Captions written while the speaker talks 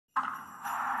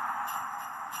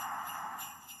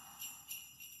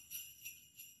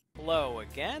Hello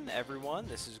again, everyone.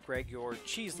 This is Greg, your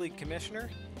Cheese League Commissioner,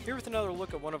 here with another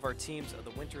look at one of our teams of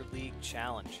the Winter League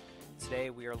Challenge.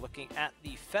 Today we are looking at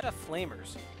the Feta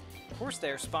Flamers. Of course, they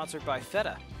are sponsored by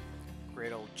Feta.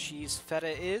 Great old cheese Feta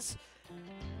is.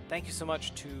 Thank you so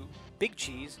much to Big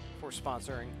Cheese for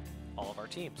sponsoring all of our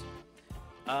teams.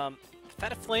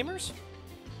 Feta Flamers,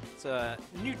 it's a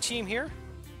new team here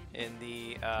in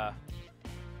the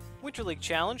Winter League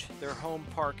Challenge. Their home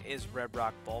park is Red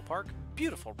Rock Ballpark.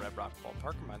 Beautiful Red Rock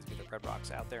Ballpark. Reminds me of the Red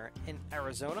Rocks out there in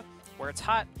Arizona, where it's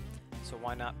hot, so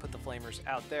why not put the Flamers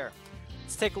out there?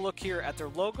 Let's take a look here at their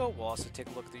logo. We'll also take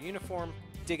a look at their uniform,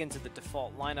 dig into the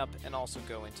default lineup, and also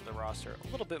go into the roster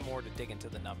a little bit more to dig into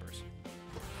the numbers.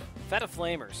 Feta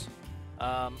Flamers.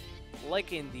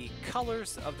 Like in the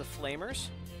colors of the Flamers,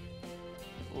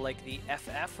 like the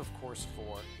FF, of course,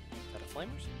 for Feta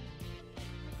Flamers.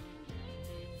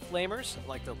 Flamers,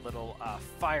 like the little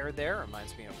fire there,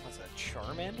 reminds me of, what's that,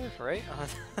 Charmander, right?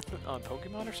 On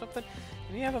Pokemon or something?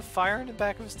 Did he have a fire in the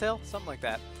back of his tail? Something like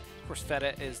that. Of course,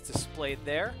 Feta is displayed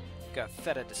there. Got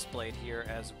Feta displayed here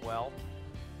as well.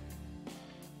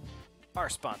 Our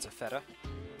sponsor, Feta.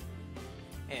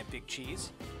 And Big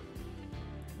Cheese.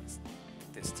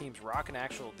 This team's rocking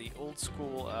the old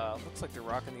school, looks like they're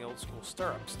rocking the old school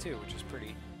stirrups too, which is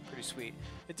pretty sweet.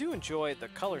 I do enjoy the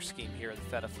color scheme here, the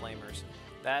Feta Flamers.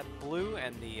 That blue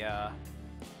and the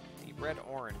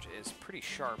red-orange is pretty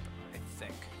sharp, I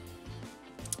think.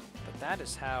 But that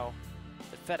is how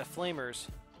the Feta Flamers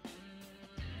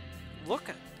look.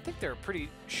 I think they're a pretty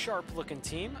sharp-looking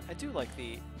team. I do like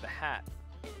the hat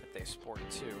that they sport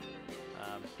too.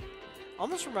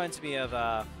 Almost reminds me of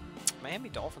Miami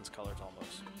Dolphins colors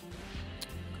almost.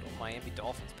 Good old Miami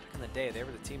Dolphins back in the day. They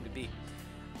were the team to beat.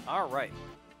 All right.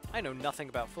 I know nothing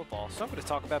about football, so I'm going to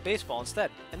talk about baseball instead.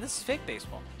 And this is fake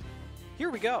baseball. Here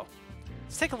we go.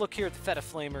 Let's take a look here at the Feta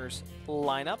Flamers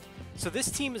lineup. So this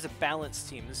team is a balanced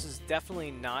team. This is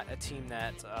definitely not a team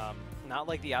that, not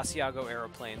like the Asiago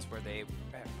Aeroplanes where they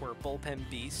were bullpen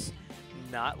beasts,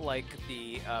 not like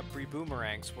the Brie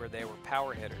Boomerangs where they were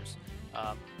power hitters.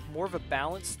 More of a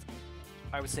balanced,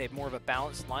 I would say more of a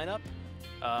balanced lineup.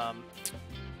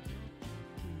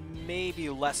 Maybe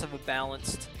less of a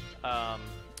balanced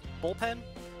bullpen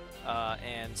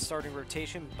and starting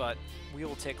rotation, but we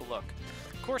will take a look.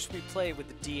 Of course, we play with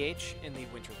the DH in the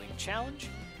Winter League Challenge.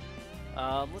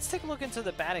 Let's take a look into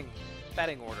the batting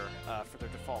order for their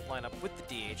default lineup with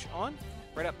the DH on.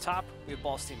 Right up top, we have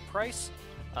Ballstein Price,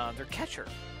 their catcher,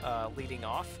 leading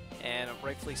off, and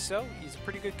rightfully so. He's a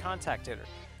pretty good contact hitter.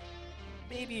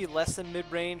 Maybe less than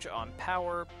mid-range on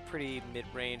power, pretty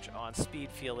mid-range on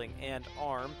speed, fielding, and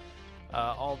arm.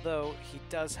 Although he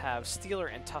does have Stealer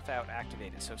and Tough Out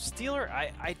activated. So Stealer,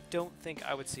 I don't think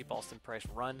I would see Ballstein Price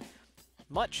run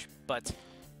much, but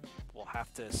we'll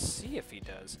have to see if he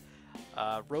does.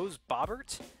 Rose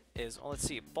Bobbert is, well, let's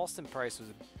see, Ballstein Price was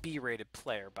a B-rated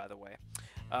player, by the way.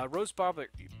 Rose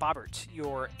Bobbert,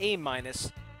 your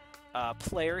A-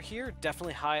 player here,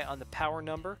 definitely high on the power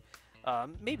number.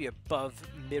 Maybe above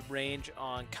mid-range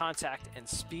on contact and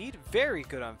speed. Very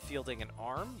good on fielding and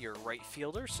arm. You're a right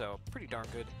fielder, so pretty darn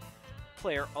good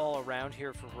player all around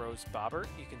here for Rose Bobbert.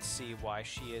 You can see why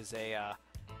she is a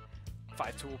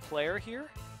 5-tool player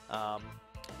here.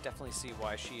 Definitely see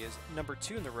why she is number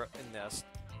 2 in the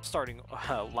starting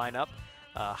lineup.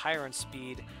 Higher on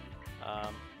speed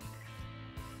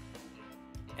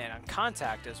and on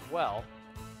contact as well.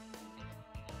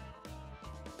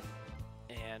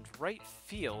 And right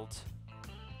field,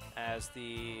 as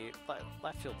the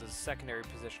left field is a secondary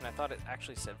position. I thought it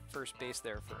actually said first base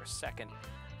there for a second,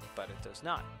 but it does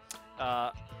not.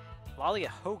 Lalia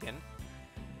Hogan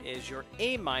is your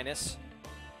A-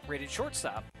 rated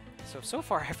shortstop. So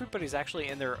far everybody's actually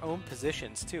in their own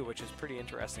positions too, which is pretty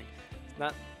interesting. It's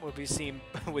not what we've seen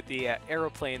with the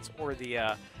Aeroplanes or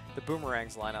the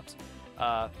Boomerangs lineups.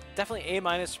 Definitely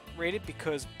A- rated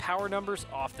because power numbers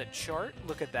off the chart.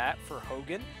 Look at that for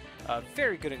Hogan.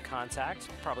 Very good in contact,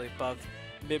 probably above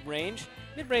mid-range.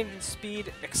 Mid-range in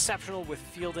speed, exceptional with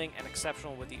fielding and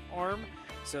exceptional with the arm.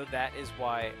 So that is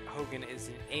why Hogan is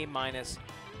an A-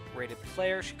 rated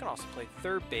player. She can also play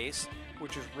third base,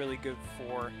 which is really good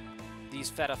for these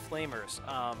Feta Flamers.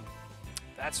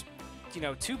 That's, you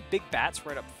know, 2 big bats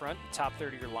right up front, top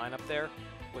third of your lineup there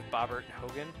with Bobbert and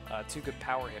Hogan. 2 good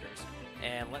power hitters.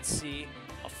 And let's see,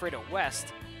 Alfredo West,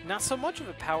 not so much of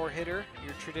a power hitter,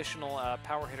 your traditional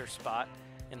power hitter spot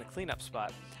in the cleanup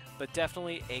spot, but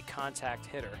definitely a contact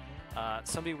hitter.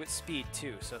 Somebody with speed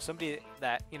too, so somebody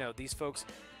that, you know, these folks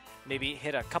maybe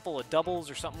hit a couple of doubles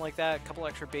or something like that, a couple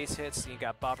extra base hits, and you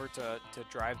got Bobbert to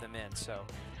drive them in. So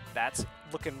That's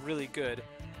looking really good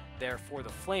there for the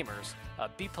Flamers.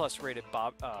 B+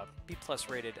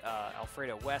 rated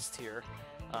Alfredo West here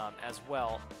as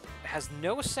well. Has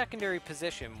no secondary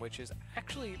position, which is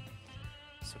actually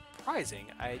surprising.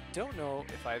 I don't know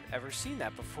if I've ever seen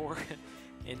that before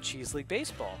in Cheese League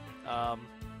Baseball. A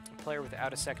player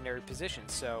without a secondary position,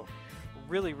 so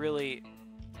really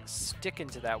sticking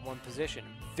to that one position.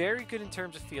 Very good in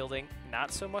terms of fielding,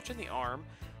 not so much in the arm,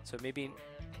 so maybe,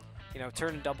 you know,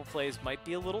 turning double plays might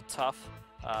be a little tough,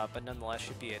 but nonetheless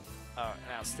should be an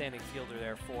outstanding fielder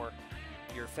there for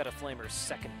your Feta Flamers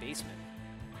second baseman.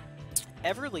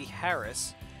 Everly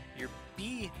Harris, your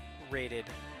B-rated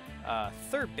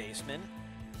third baseman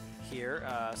here.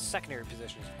 Secondary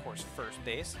position is, of course, first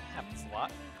base. Happens a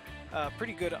lot.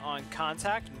 Pretty good on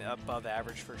contact, above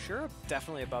average for sure.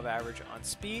 Definitely above average on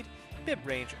speed,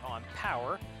 mid-range on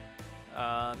power.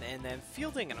 And then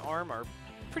fielding and arm are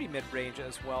pretty mid-range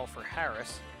as well for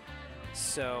Harris.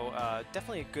 So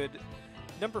definitely a good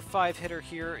number 5 hitter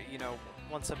here. You know,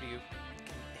 once somebody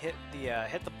can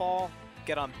hit the ball,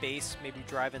 get on base, maybe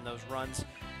drive in those runs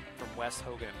from West,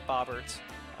 Hogan, and Bobbert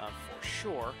for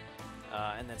sure.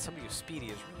 And then somebody who's speedy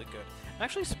is really good. I'm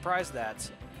actually surprised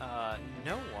that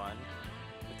no one,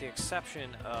 with the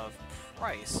exception of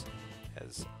Price,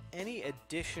 has any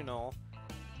additional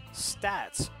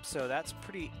stats, so that's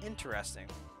pretty interesting.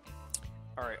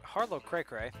 Alright, Harlow Cray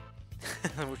Cray,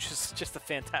 which is just a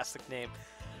fantastic name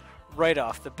right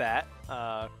off the bat.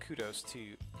 Kudos to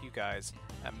you guys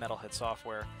at Metalhead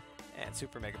Software and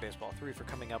Super Mega Baseball 3 for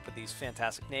coming up with these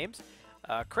fantastic names.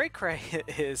 Cray Cray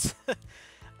is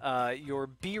your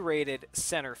B-rated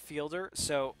center fielder,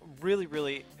 so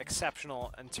really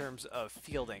exceptional in terms of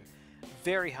fielding.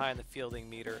 Very high on the fielding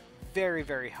meter,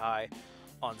 very high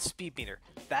on speed meter.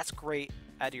 That's great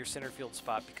at your center field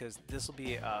spot because this will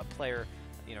be a player,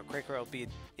 you know, Cray Cray will be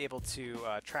able to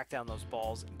track down those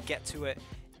balls and get to it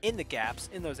in the gaps,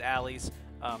 in those alleys.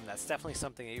 That's definitely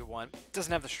something that you want.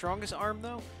 Doesn't have the strongest arm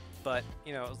though, but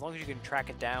you know, as long as you can track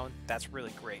it down, that's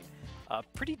really great.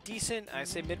 Pretty decent, I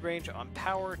say mid-range on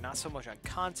power, not so much on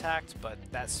contact, but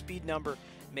that speed number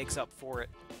makes up for it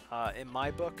in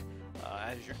my book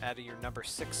out of your number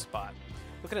 6 spot.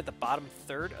 Looking at the bottom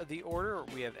third of the order,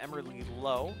 we have Emerly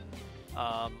Lowe,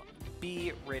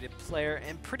 B-rated player,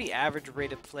 and pretty average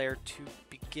rated player to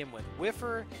begin with.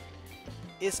 Whiffer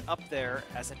is up there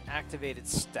as an activated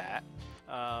stat,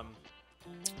 and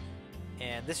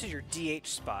this is your DH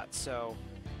spot, so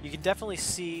you can definitely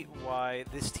see why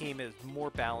this team is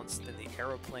more balanced than the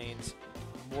Aeroplanes,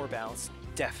 more balanced,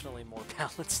 definitely more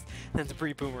balanced than the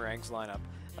Bree Boomerang's lineup.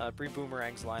 Bree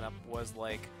Boomerang's lineup was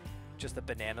like just a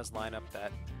bananas lineup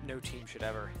that no team should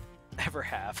ever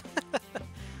have.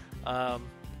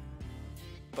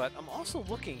 But I'm also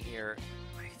looking here,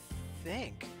 I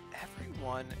think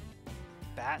everyone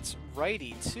bats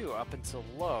righty too up until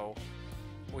Lowe,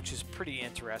 which is pretty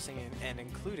interesting, and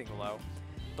including Lowe.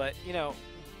 But, you know,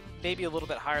 maybe a little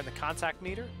bit higher in the contact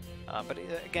meter, but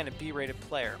again, a B-rated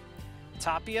player.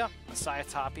 Tapia, Messiah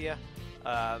Tapia,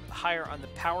 higher on the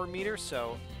power meter,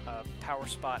 so power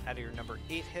spot out of your number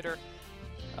 8 hitter.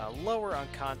 Lower on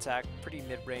contact, pretty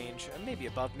mid-range, maybe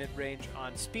above mid-range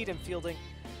on speed and fielding.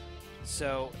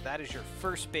 So that is your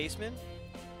first baseman.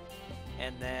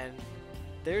 And then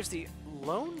there's the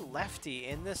lone lefty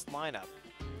in this lineup,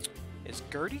 is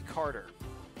Gertie Carter.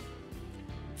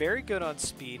 Very good on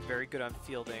speed, very good on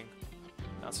fielding.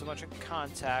 Not so much on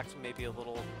contact, maybe a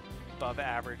little above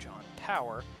average on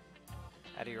power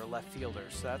out of your left fielder.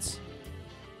 So that's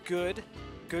good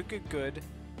out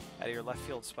of your left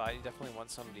field spot. You definitely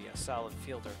want somebody, a solid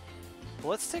fielder. But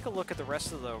let's take a look at the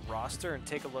rest of the roster and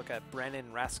take a look at Brennan,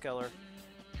 Raskeller,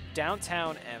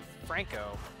 Downtown, and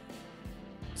Franco.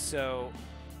 So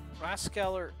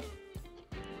Raskeller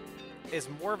is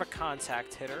more of a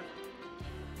contact hitter.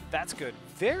 That's good.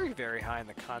 Very high in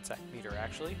the contact meter,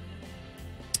 actually.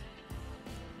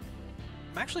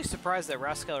 I'm actually surprised that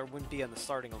Raskeller wouldn't be on the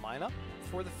starting lineup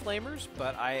for the Flamers,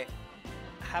 but I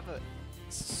have a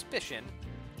suspicion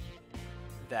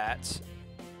that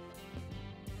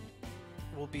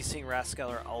we'll be seeing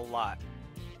Raskeller a lot,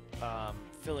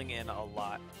 filling in a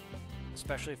lot,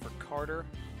 especially for Carter,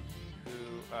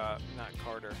 who, not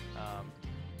Carter,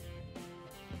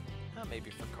 not maybe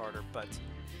for Carter, but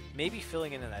maybe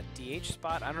filling in that DH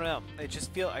spot. I don't know. I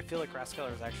feel like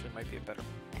Raskeller actually might be a better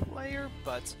player,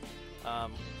 but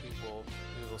we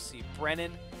will see.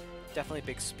 Brennan, definitely a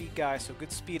big speed guy, so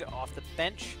good speed off the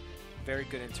bench. Very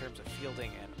good in terms of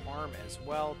fielding and arm as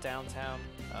well. Downtown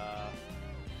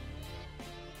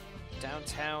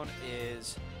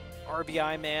is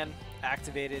RBI man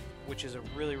activated, which is a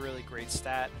really great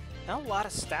stat. not a lot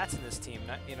of stats in this team.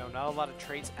 Not a lot of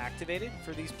traits activated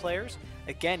for these players.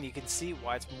 Again, you can see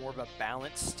why it's more of a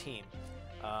balanced team.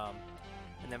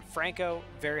 And then Franco,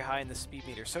 very high in the speed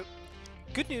meter. So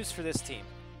good news for this team.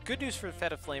 Good news for the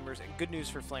Feta Flamers, and good news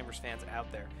for Flamers fans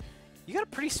out there. You got a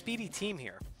pretty speedy team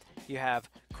here. You have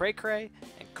Cray Cray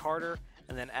and Carter,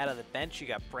 and then out of the bench you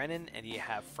got Brennan and you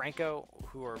have Franco,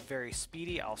 who are very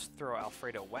speedy. I'll throw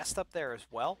Alfredo West up there as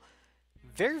well.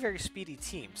 Very, very speedy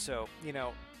team. So,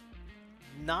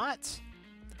 not,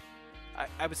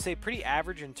 I would say pretty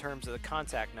average in terms of the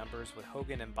contact numbers with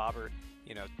Hogan and Bobbert,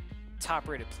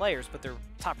 top-rated players, but they're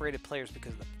top-rated players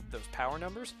because of those power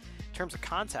numbers. In terms of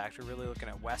contact, we're really looking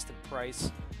at West and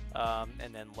Price,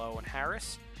 and then Lowe and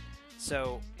Harris.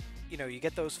 So, you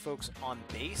get those folks on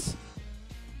base,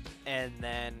 and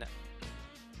then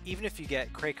even if you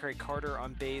get Cray Cray Carter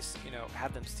on base,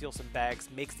 have them steal some bags,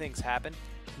 make things happen,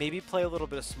 maybe play a little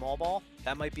bit of small ball.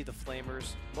 That might be the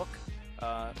Flamers' look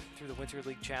through the Winter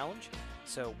League Challenge.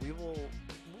 So we'll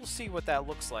see what that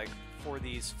looks like for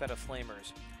these Feta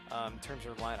Flamers in terms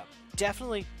of their lineup.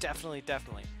 Definitely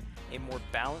a more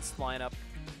balanced lineup.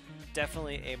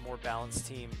 Definitely a more balanced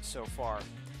team so far.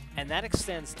 And that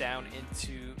extends down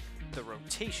into the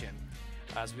rotation.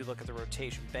 As we look at the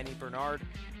rotation, Benny Bernard,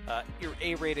 your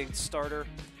A-rated starter,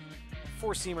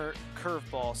 four-seamer,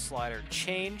 curveball, slider,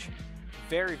 change.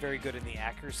 Very, very good in the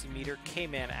accuracy meter.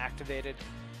 K-Man activated,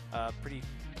 pretty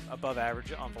above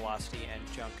average on velocity and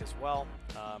junk as well.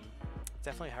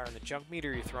 Definitely higher in the junk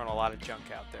meter. You're throwing a lot of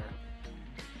junk out there.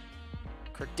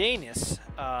 Cardenas,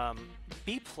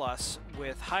 B+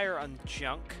 with higher on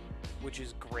junk, which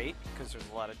is great because there's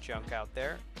a lot of junk out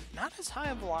there. Not as high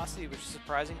on velocity, which is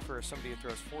surprising for somebody who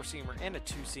throws four-seamer and a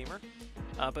two-seamer,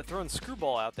 but throwing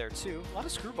screwball out there too. A lot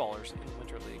of screwballers in the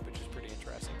Winter League, which is pretty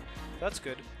interesting. That's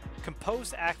good.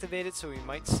 Composed activated, so we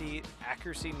might see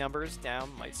accuracy numbers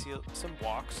down, might see some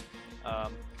walks.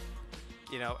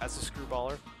 As a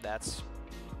screwballer, that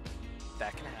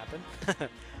can happen.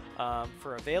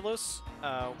 For Avelos,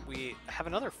 we have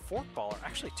another fork baller,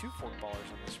 actually two fork ballers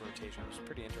in this rotation, which is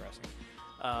pretty interesting.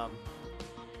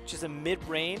 Which is a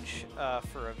mid-range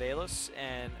for Avelos,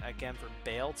 and again for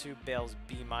Bale too. Bale's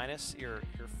B-, your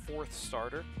fourth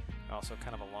starter, also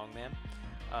kind of a long man.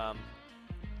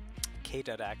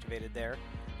 K-Dud activated there.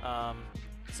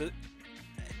 So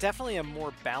definitely a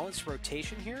more balanced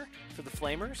rotation here for the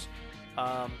Flamers.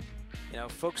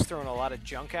 Folks throwing a lot of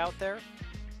junk out there.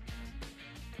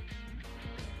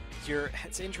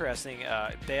 It's interesting.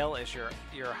 Bale is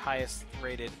your highest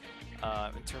rated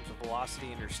in terms of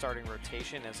velocity in your starting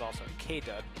rotation, is also a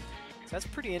K-Dud. So that's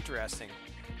pretty interesting.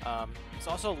 It's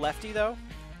also lefty though.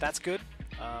 That's good.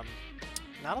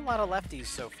 Not a lot of lefties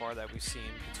so far that we've seen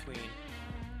between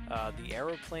the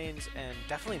aeroplanes, and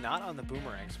definitely not on the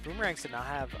boomerangs. Boomerangs did not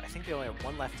have, I think they only have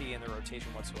one lefty in the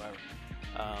rotation whatsoever.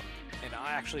 And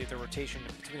actually the rotation,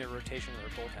 between the rotation and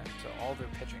their bullpen, so all their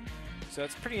pitching. So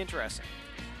it's pretty interesting.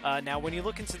 Now when you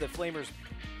look into the Flamers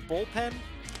bullpen,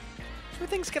 that's where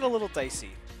things get a little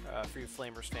dicey for you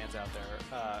Flamers fans out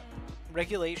there.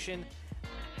 Regulation,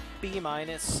 B-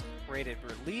 rated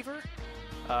reliever.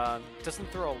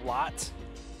 Doesn't throw a lot.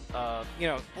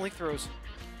 Only throws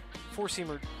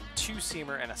four-seamer,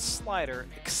 two-seamer, and a slider.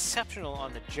 Exceptional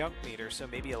on the junk meter, so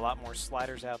maybe a lot more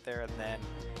sliders out there than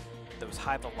those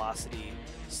high-velocity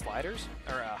sliders,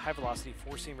 or high-velocity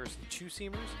four-seamers and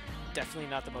two-seamers. Definitely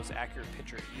not the most accurate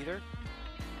pitcher either.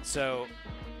 So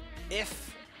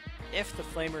if the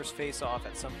Flamers face off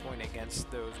at some point against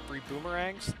those Bree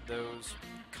boomerangs, those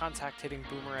contact-hitting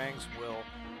boomerangs will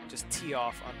just tee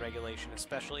off on regulation,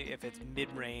 especially if it's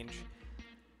mid-range,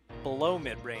 below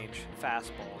mid-range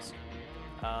fastballs.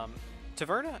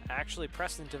 Taverna, actually,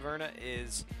 Preston Taverna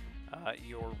is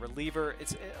your reliever.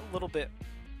 It's a little bit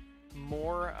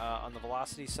more on the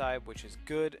velocity side, which is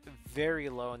good. Very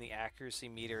low on the accuracy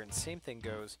meter, and same thing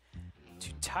goes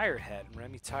to Tired Head,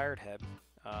 Remy Tired Head.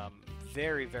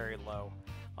 Very, very low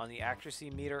on the accuracy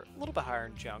meter, a little bit higher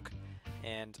in junk,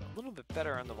 and a little bit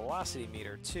better on the velocity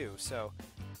meter too. So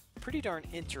pretty darn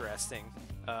interesting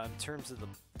in terms of the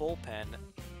bullpen.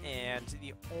 And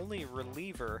the only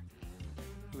reliever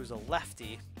who's a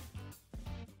lefty,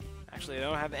 actually I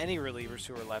don't have any relievers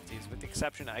who are lefties, with the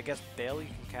exception, I guess Bailey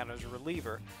can count as a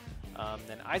reliever.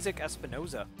 Then Isaac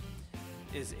Espinoza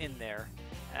is in there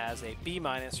as a B-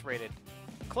 rated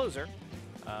closer.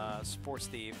 Sports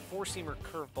the four-seamer,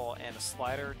 curveball, and a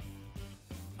slider.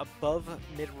 Above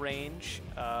mid-range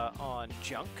on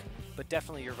junk, but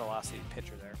definitely your velocity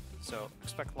pitcher there. So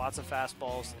expect lots of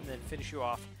fastballs, and then finish you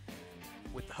off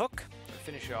with the hook, or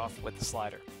finish you off with the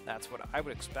slider. That's what I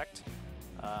would expect.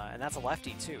 And that's a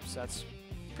lefty too, so that's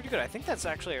pretty good. I think that's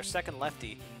actually our second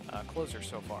lefty closer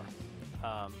so far.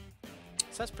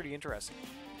 So that's pretty interesting.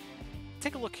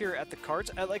 Take a look here at the cards.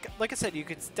 Like I said, you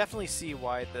can definitely see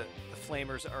why the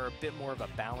Flamers are a bit more of a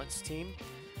balanced team.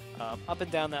 Up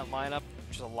and down that lineup,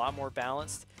 just a lot more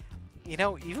balanced. You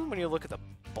know, even when you look at the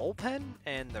bullpen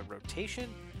and the rotation,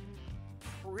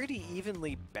 pretty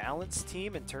evenly balanced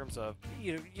team in terms of,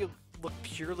 you know, you look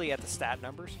purely at the stat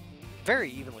numbers.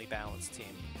 Very evenly balanced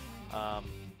team.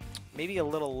 Maybe a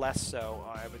little less so,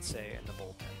 I would say, in the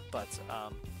bullpen. But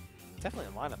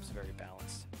definitely the lineup's very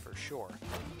balanced, for sure.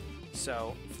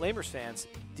 So, Flamers fans,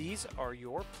 these are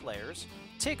your players.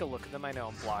 Take a look at them. I know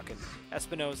I'm blocking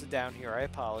Espinoza down here. I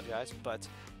apologize. But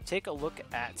take a look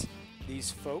at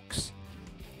these folks.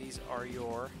 These are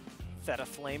your Feta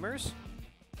Flamers.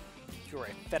 If you're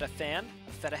a Feta fan,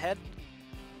 a Feta head,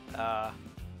 yeah,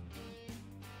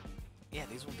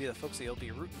 these will be the folks that you'll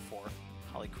be rooting for.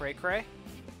 Holly Cray Cray,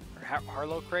 or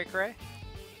Harlow Cray Cray,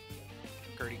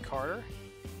 Gertie Carter.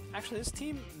 Actually, this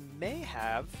team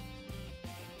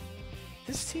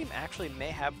actually may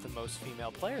have the most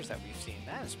female players that we've seen.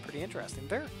 That is pretty interesting.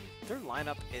 Their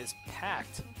lineup is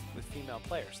packed with female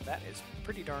players. That is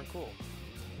pretty darn cool.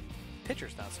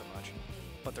 Pitchers not so much,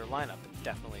 but their lineup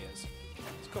definitely is.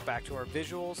 Let's go back to our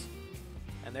visuals,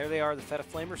 and there they are, the Feta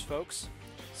Flamers, folks.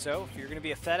 So if you're going to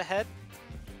be a Feta head,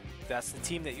 that's the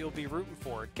team that you'll be rooting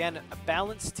for. Again, a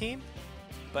balanced team,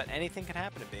 but anything can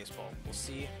happen in baseball. We'll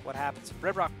see what happens.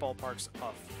 Red Rock Ballpark's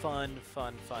a fun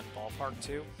ballpark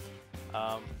too.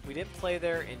 We didn't play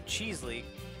there in Cheese League.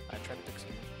 I tried to pick some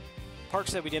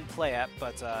parks that we didn't play at,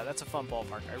 but that's a fun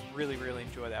ballpark. I really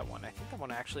enjoy that one. I think that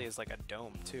one actually is like a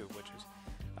dome too, which is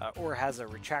or has a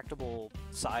retractable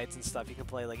sides and stuff. You can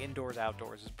play like indoors,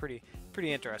 outdoors. It's pretty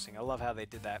interesting. I love how they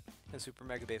did that in Super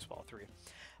Mega Baseball 3.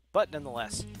 But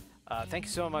nonetheless, thank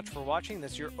you so much for watching.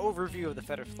 That's your overview of the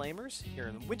Feta Flamers here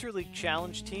in the Winter League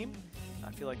Challenge team.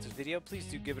 If you like this video, please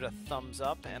do give it a thumbs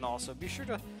up, and also be sure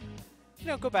to, you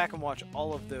know, go back and watch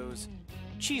all of those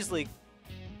Cheese League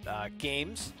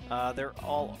games. They're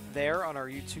all there on our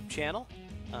YouTube channel.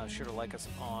 Sure to like us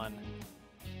on,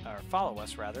 or follow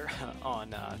us rather,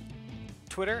 on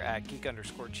Twitter at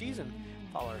geek_cheese, and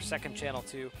follow our second channel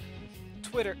too,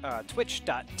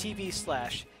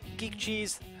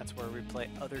 twitch.tv/geekcheese. That's where we play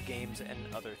other games and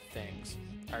other things.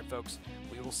 Alright folks,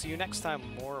 we will see you next time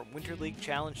with more Winter League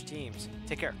Challenge teams.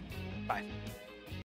 Take care. Bye.